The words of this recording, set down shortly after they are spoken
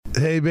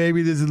Hey,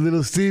 baby, this is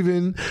Little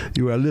Steven.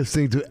 You are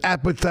listening to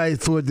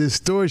Appetite for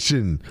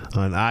Distortion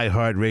on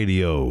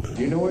iHeartRadio.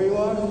 Do you know where you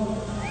are?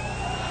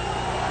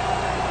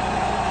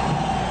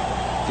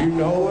 Do you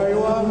know where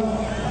you are?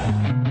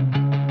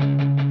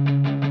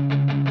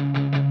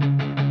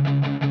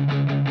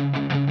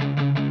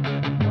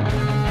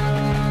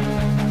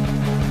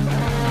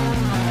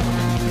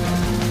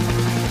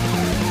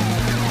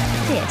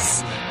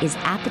 This is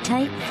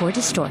Appetite for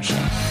Distortion.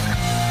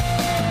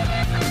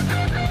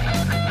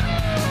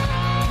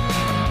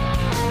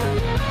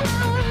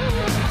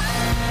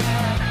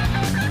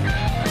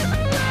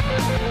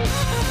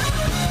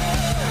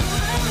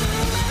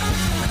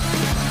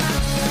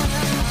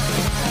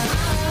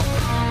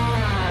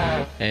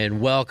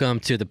 And welcome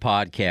to the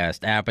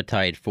podcast,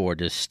 Appetite for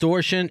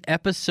Distortion,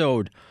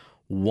 episode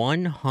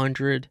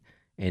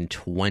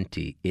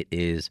 120. It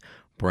is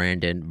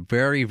Brandon,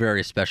 very,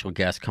 very special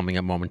guest coming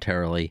up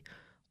momentarily,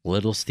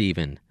 Little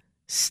Steven.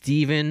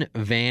 Steven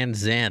Van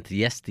Zandt,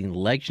 yes, the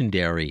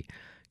legendary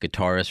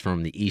guitarist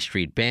from the E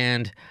Street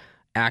Band,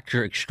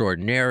 actor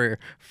extraordinaire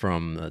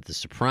from The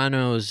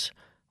Sopranos,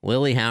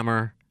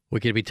 Lilyhammer. We're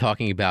going to be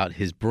talking about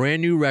his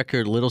brand new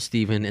record, Little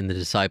Steven and the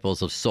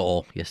Disciples of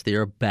Soul. Yes, they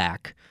are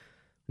back.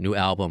 New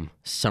album,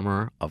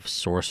 Summer of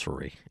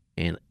Sorcery.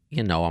 And,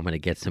 you know, I'm going to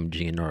get some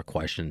GNR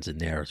questions in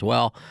there as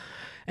well.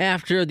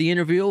 After the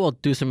interview, we'll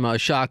do some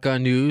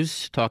shotgun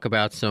news, talk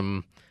about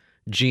some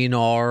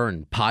GNR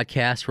and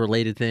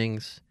podcast-related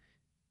things.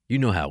 You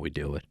know how we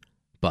do it.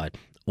 But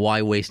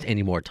why waste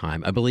any more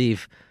time? I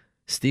believe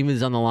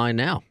Steven's on the line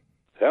now.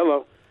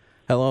 Hello.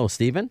 Hello,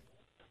 Steven?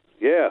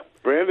 Yeah,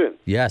 Brandon.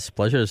 Yes,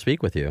 pleasure to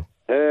speak with you.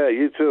 Yeah,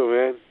 you too,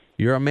 man.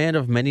 You're a man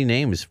of many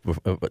names.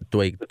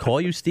 Do I call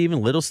you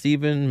Steven, Little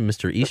Steven,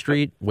 Mr. E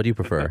Street? What do you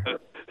prefer?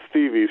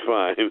 Stevie's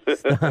fine.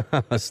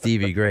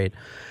 Stevie, great.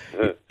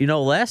 You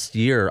know, last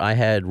year I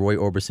had Roy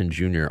Orbison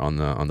Jr. on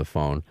the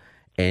phone,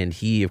 and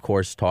he, of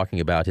course, talking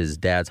about his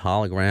dad's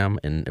hologram.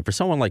 And for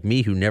someone like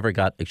me who never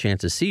got a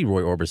chance to see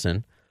Roy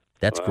Orbison,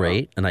 that's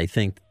great. And I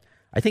think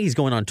he's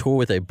going on tour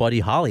with a Buddy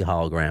Holly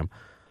hologram.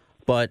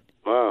 But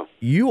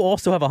you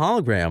also have a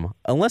hologram.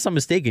 Unless I'm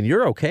mistaken,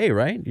 you're okay,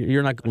 right?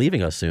 You're not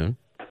leaving us soon.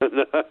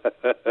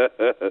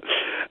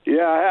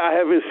 Yeah, I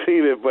haven't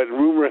seen it, but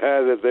rumor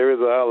has it there is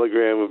a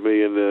hologram of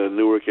me in the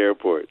Newark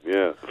airport.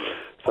 Yeah,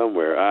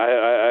 somewhere.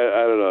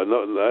 I don't know.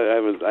 No, I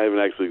haven't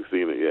actually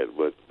seen it yet,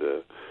 but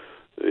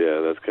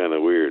yeah, that's kind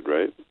of weird,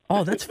 right?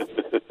 Oh, that's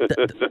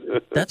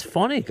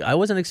funny. I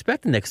wasn't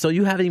expecting that. So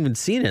you haven't even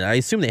seen it. I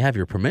assume they have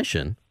your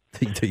permission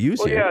to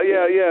use it. Yeah.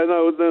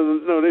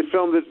 No, they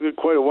filmed it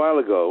quite a while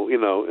ago, you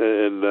know,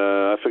 and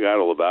I forgot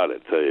all about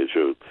it, to tell you the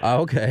truth.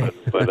 Oh, okay.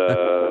 But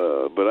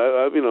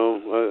I you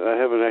know, I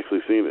haven't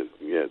actually seen it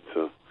yet,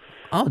 so.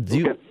 Oh,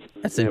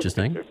 that's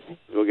interesting.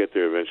 We'll get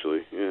there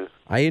eventually, yeah.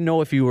 I didn't know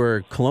if you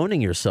were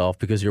cloning yourself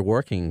because you're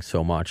working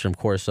so much. And of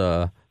course,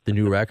 the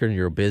new record, and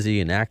you're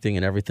busy and acting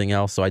and everything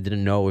else, so I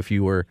didn't know if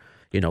you were,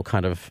 you know,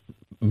 kind of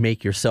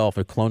make yourself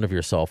a clone of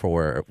yourself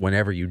or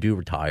whenever you do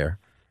retire.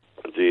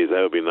 Geez,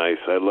 that would be nice.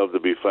 I'd love to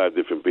be 5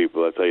 different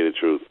people, I'll tell you the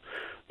truth.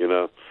 You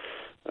know,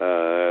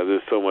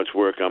 there's so much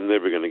work I'm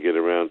never going to get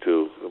around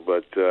to.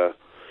 But,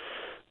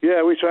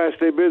 yeah, we try to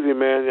stay busy,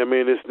 man. I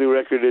mean, this new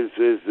record is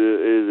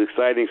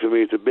exciting for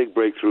me. It's a big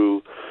breakthrough.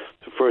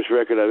 It's the first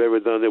record I've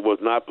ever done that was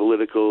not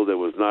political, that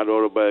was not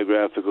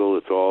autobiographical.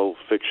 It's all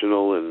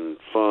fictional and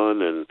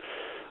fun, and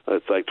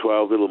it's like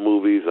 12 little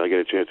movies. I get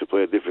a chance to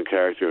play a different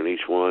character in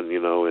each one, you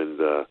know, and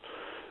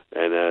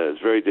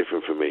it's very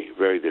different for me,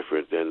 very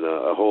different, and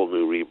a whole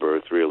new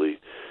rebirth, really.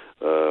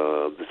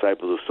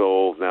 Disciples of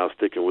Soul now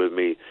sticking with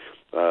me.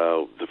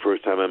 The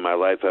first time in my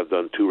life I've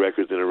done 2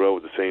 records in a row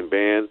with the same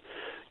band,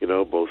 you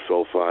know, both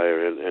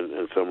Soulfire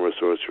and Summer of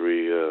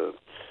Sorcery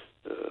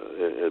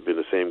have been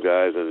the same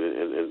guys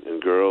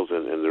and girls,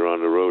 and they're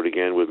on the road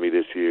again with me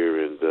this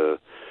year, and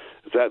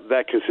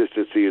that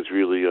consistency is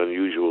really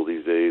unusual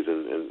these days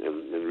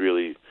and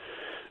really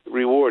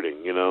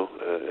rewarding, you know.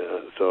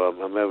 So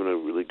I'm having a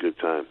really good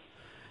time.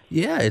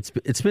 Yeah, it's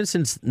been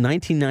since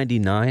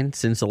 1999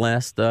 since the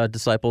last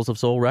Disciples of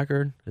Soul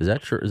record. Is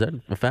that true? Is that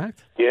a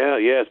fact? Yeah,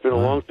 it's been a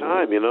long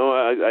time. You know,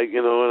 I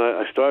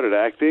started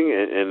acting,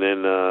 and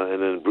then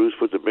Bruce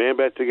put the band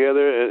back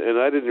together, and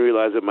I didn't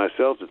realize it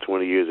myself that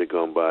 20 years had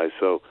gone by.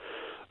 So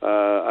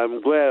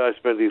I'm glad I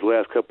spent these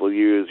last couple of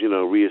years, you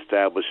know,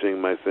 reestablishing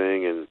my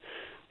thing and,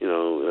 you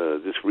know,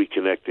 just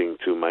reconnecting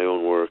to my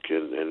own work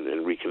and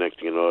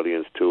reconnecting an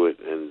audience to it,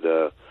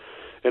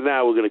 and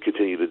now we're going to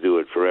continue to do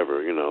it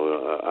forever. You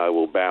know, I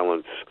will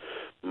balance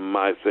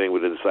my thing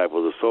with the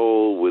Disciples of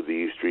Soul, with the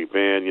E Street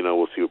Band. You know,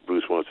 we'll see what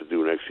Bruce wants to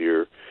do next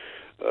year,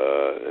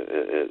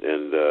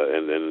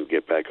 and then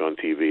get back on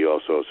TV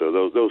also. So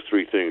those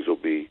 3 things will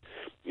be,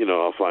 you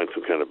know, I'll find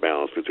some kind of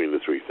balance between the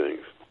 3 things.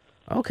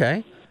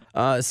 Okay.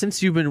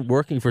 Since you've been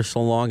working for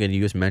so long, and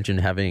you just mentioned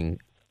having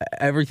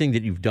everything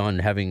that you've done,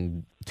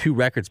 having 2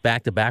 records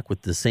back to back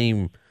with the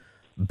same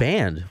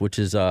band, which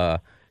is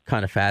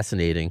kind of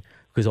fascinating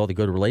because all the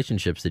good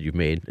relationships that you've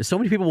made. So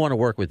many people want to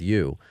work with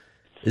you.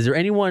 Is there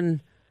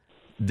anyone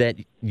that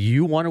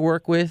you want to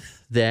work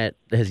with that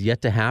has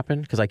yet to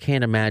happen? Because I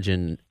can't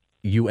imagine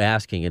you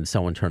asking and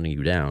someone turning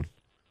you down.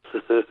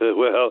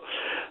 Well,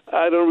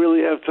 I don't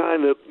really have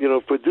time to,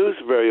 produce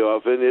very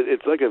often.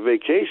 It's like a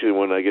vacation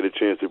when I get a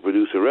chance to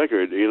produce a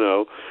record.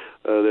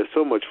 There's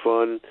so much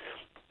fun,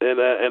 and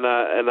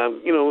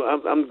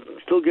I'm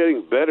still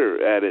getting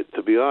better at it.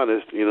 To be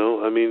honest,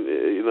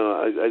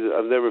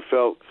 I've never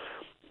felt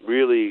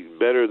really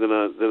better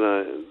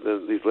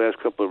than these last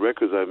couple of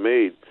records I've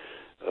made.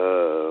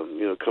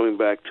 Coming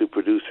back to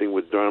producing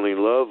with Darlene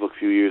Love a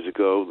few years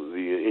ago,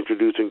 the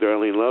Introducing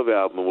Darlene Love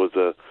album was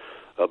a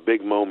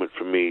big moment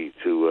for me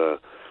to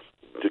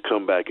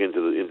come back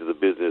into the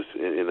business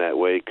in that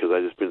way, because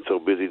I've just been so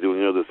busy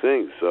doing other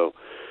things. So,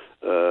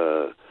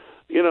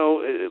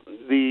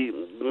 the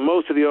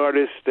most of the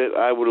artists that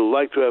I would have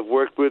liked to have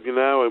worked with,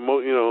 are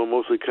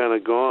mostly kind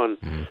of gone.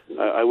 Mm-hmm.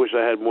 I wish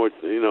I had more.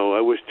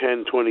 I wish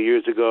 10, 20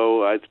 years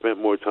ago I'd spent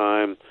more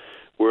time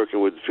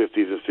working with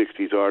 50s and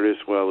 60s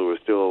artists while they were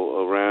still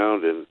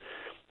around, and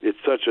it's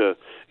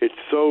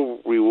so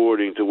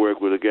rewarding to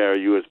work with a Gary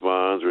U.S.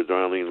 Bonds or a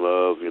Darlene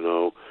Love,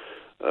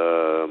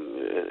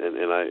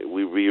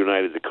 we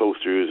reunited the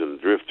Coasters and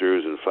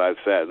Drifters and Five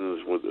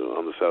Satins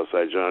on the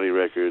Southside Johnny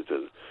records,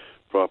 and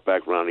brought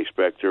back Ronnie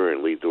Spector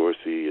and Lee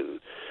Dorsey, and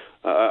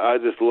I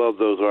just love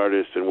those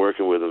artists and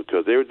working with them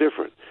because they were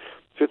different.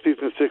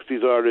 50s and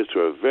 60s artists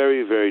are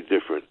very, very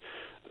different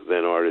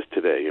than artists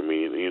today. I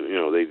mean,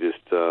 they just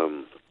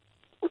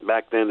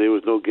back then there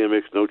was no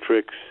gimmicks, no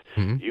tricks.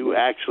 Mm-hmm. You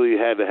actually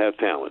had to have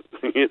talent.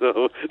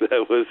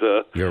 That was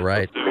you're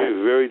right.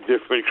 A very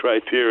different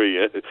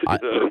criteria.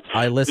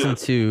 I listen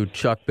to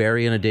Chuck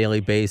Berry on a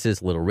daily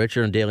basis, Little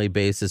Richard on a daily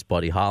basis,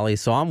 Buddy Holly.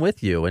 So I'm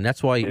with you, and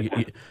that's why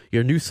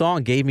your new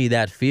song gave me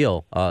that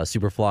feel.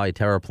 Superfly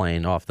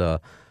Terraplane off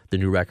the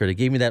new record. It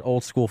gave me that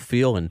old school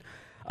feel, and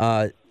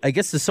I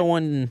guess to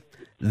someone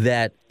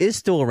that is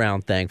still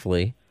around,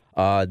 thankfully.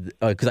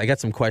 Because I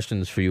got some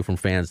questions for you from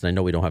fans, and I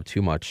know we don't have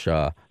too much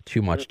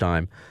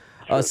time.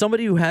 Sure.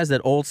 Somebody who has that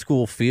old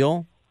school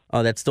feel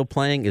that's still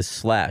playing is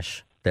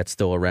Slash. That's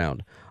still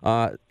around.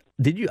 I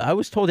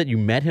was told that you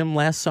met him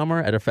last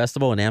summer at a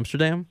festival in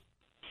Amsterdam.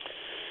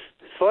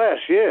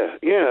 Slash, yeah.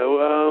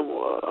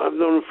 I've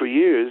known him for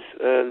years,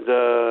 and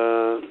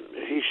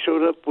he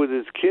showed up with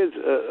his kids.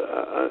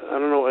 I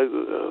don't know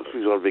if he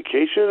was on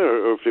vacation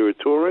or if they were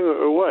touring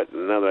or what.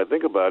 Now that I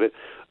think about it.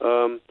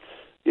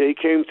 Yeah, he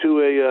came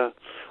to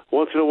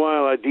once in a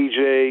while I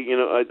DJ,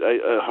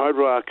 Hard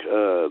Rock,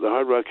 the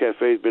Hard Rock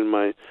Cafe has been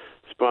my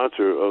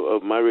sponsor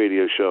of my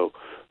radio show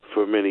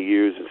for many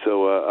years, and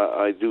so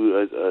I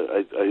do,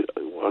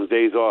 on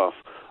days off,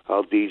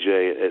 I'll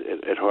DJ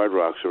at Hard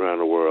Rocks around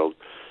the world,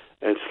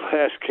 and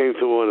Slash came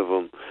to one of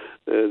them,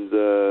 and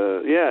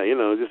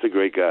just a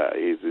great guy.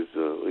 He's just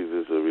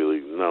a really,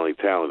 not only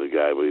talented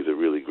guy, but he's a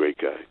really great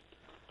guy.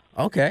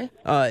 Okay.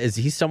 Is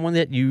he someone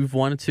that you've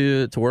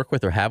wanted to work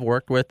with or have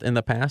worked with in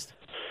the past?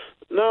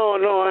 No,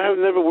 I have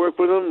never worked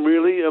with him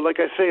really. Like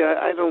I say,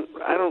 I don't.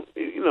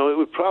 It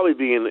would probably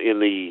be in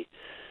the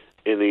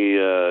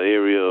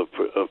area of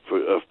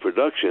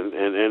production,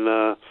 and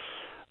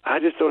I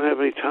just don't have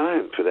any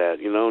time for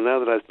that. Now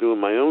that I'm doing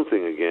my own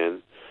thing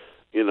again,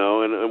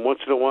 and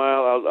once in a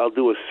while I'll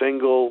do a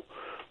single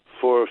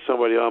for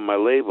somebody on my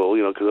label,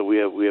 because we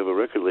have a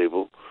record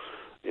label,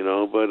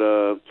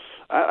 but.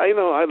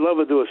 I'd love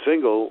to do a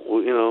single,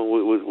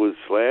 with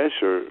Slash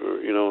or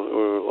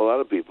a lot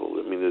of people.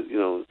 I mean,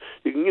 you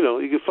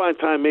can find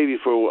time maybe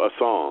for a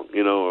song,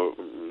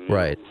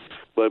 right.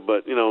 But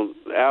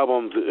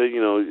albums,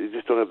 you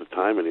just don't have the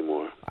time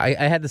anymore. I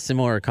had the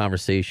similar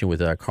conversation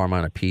with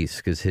Carmine Appice,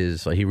 because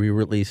he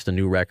re-released a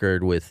new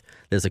record with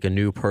there's like a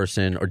new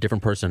person or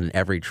different person in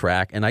every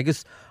track, and I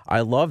guess I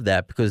love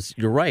that because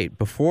you're right.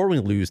 Before we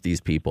lose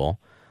these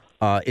people,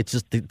 it's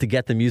just to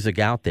get the music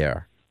out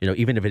there.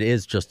 Even if it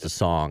is just a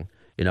song,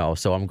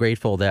 so I'm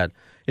grateful that,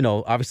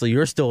 obviously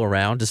you're still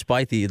around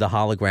despite the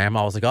hologram.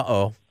 I was like,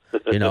 uh-oh,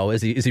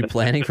 is he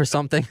planning for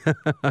something?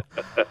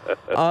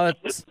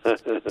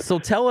 So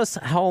tell us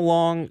how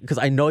long, because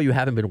I know you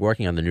haven't been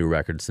working on the new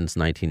record since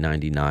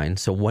 1999.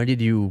 So when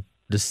did you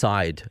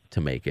decide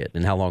to make it,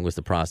 and how long was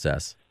the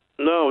process?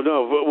 No.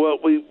 Well,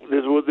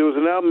 there was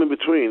an album in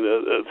between,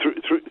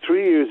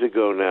 3 years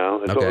ago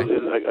now. Okay.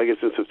 I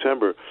guess in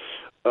September.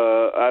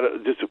 I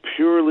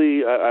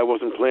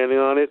wasn't planning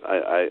on it.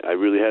 I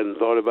really hadn't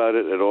thought about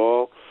it at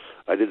all.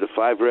 I did the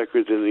 5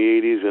 records in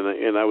the 80s,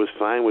 and I was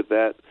fine with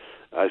that.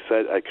 I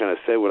kind of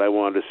said what I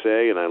wanted to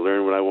say, and I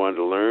learned what I wanted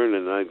to learn,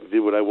 and I did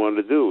what I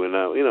wanted to do, and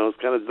it's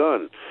kind of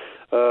done.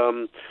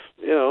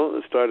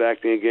 Started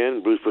acting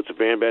again. Bruce puts a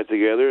band back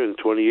together, and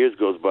 20 years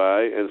goes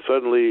by, and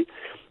suddenly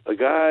a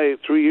guy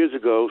 3 years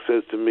ago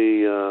says to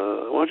me,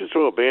 "Why don't you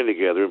throw a band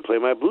together and play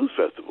my blues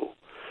festival?"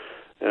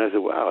 And I said,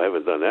 "Wow, I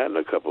haven't done that in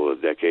a couple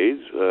of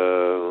decades.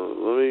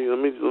 Let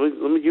me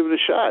give it a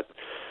shot."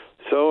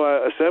 So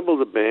I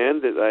assembled a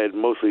band that I had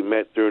mostly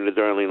met during the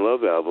Darlene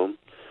Love album,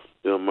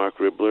 Mark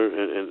Ribler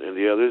and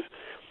the others,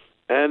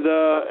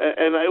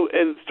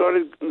 and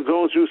started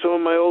going through some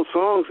of my old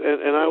songs,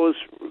 and I was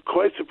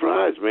quite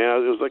surprised,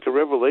 man. It was like a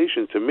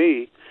revelation to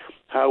me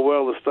how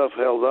well the stuff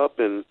held up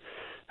and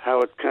how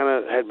it kind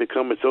of had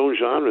become its own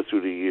genre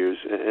through the years,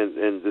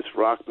 and this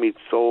rock meets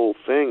soul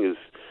thing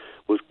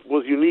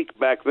was unique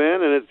back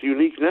then, and it's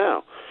unique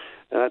now.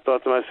 And I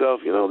thought to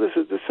myself,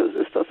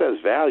 this stuff has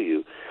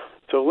value,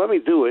 so let me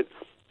do it.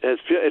 And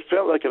it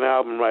felt like an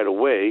album right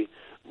away,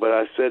 but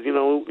I said,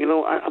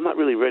 I'm not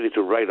really ready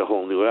to write a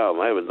whole new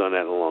album. I haven't done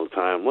that in a long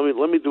time.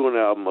 Let me do an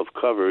album of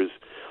covers.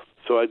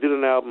 So I did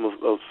an album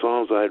of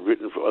songs I had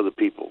written for other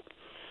people.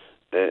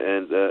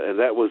 And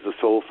that was the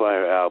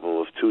Soulfire album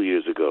of 2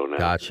 years ago now.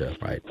 Gotcha,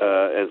 right.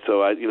 And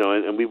so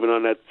and we've been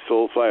on that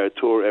Soulfire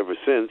tour ever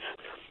since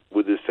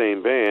with the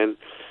same band,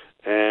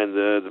 and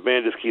the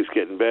band just keeps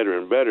getting better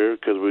and better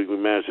because we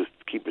managed to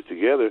keep it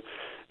together.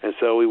 And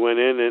so we went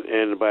in,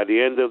 and by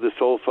the end of the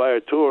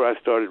Soulfire tour, I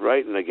started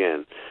writing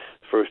again,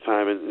 first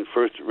time in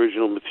first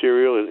original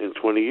material in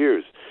 20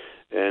 years,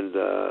 and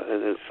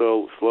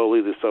so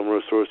slowly the Summer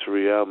of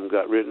Sorcery album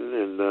got written,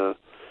 and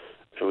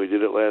we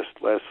did it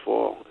last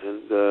fall,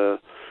 and now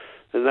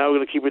we're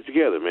gonna keep it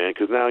together, man.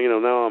 Because now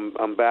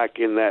I'm back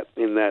in that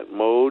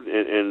mode,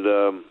 and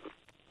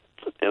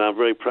I'm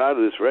very proud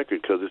of this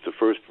record because it's the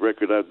first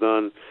record I've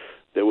done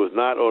that was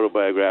not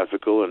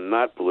autobiographical and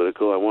not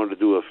political. I wanted to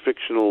do a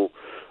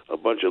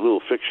bunch of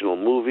little fictional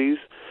movies,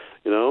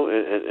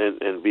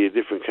 and be a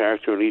different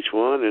character in each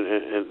one,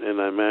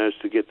 and I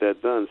managed to get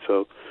that done.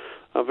 So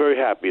I'm very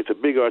happy. It's a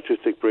big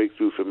artistic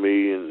breakthrough for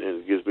me, and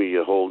it gives me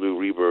a whole new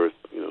rebirth,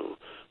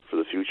 for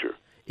the future.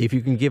 If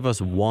you can give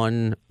us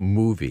one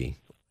movie,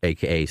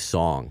 aka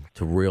song,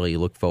 to really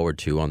look forward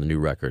to on the new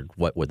record,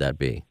 what would that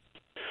be?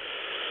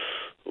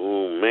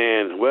 Oh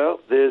man, well,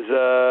 there's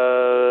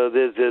I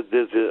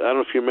don't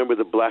know if you remember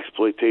the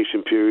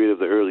blaxploitation period of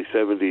the early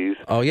 '70s.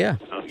 Oh yeah,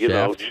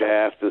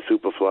 Shaft and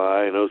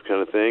Superfly and those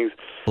kind of things.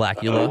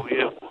 Blackula.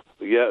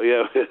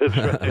 Yeah, that's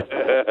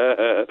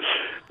right.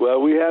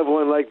 Well, we have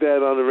one like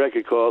that on the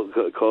record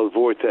called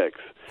Vortex.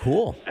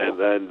 Cool. And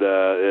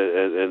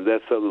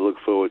that's something to look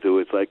forward to.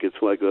 It's like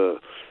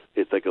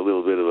a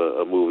little bit of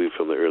a movie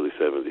from the early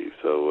 '70s.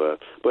 So,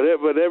 but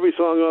every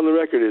song on the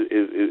record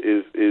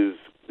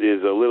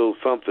is a little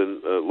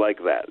something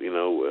like that.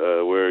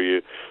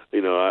 Where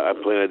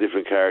I'm playing a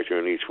different character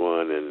in each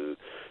one, and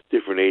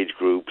different age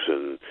groups,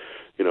 and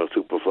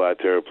Superfly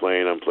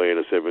Terraplane, I'm playing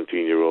a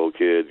 17-year-old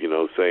kid,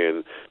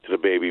 saying to the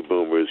baby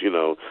boomers,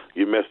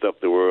 you messed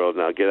up the world,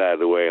 now get out of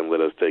the way and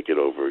let us take it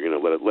over,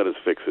 let us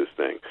fix this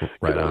thing.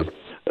 Right on.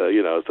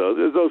 So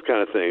there's those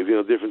kind of things,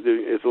 different,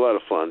 it's a lot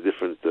of fun,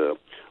 different,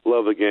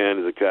 Love Again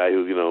is a guy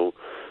who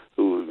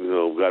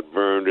got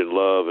burned in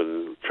love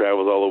and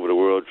travels all over the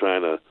world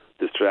trying to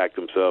distract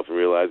himself and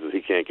realizes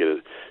he can't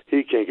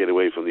get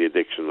away from the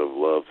addiction of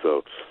love,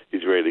 so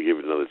he's ready to give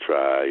it another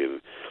try,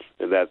 and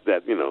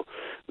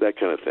that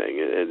kind of thing,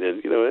 and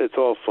it's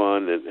all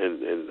fun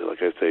and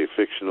like I say,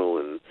 fictional,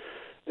 and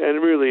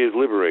it really is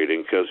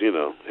liberating because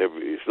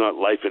it's not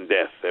life and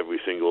death every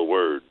single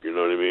word. You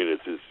know what I mean?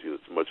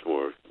 It's much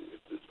more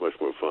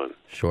fun.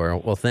 Sure.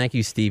 Well, thank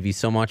you, Stevie,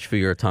 so much for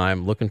your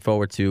time. Looking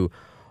forward to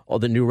all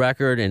the new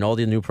record and all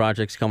the new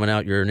projects coming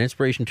out. You're an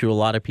inspiration to a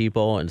lot of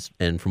people,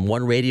 and from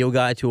one radio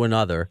guy to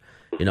another.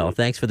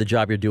 Thanks for the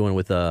job you're doing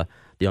with the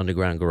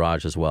Underground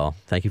Garage as well.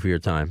 Thank you for your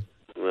time.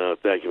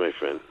 Thank you, my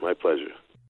friend. My pleasure.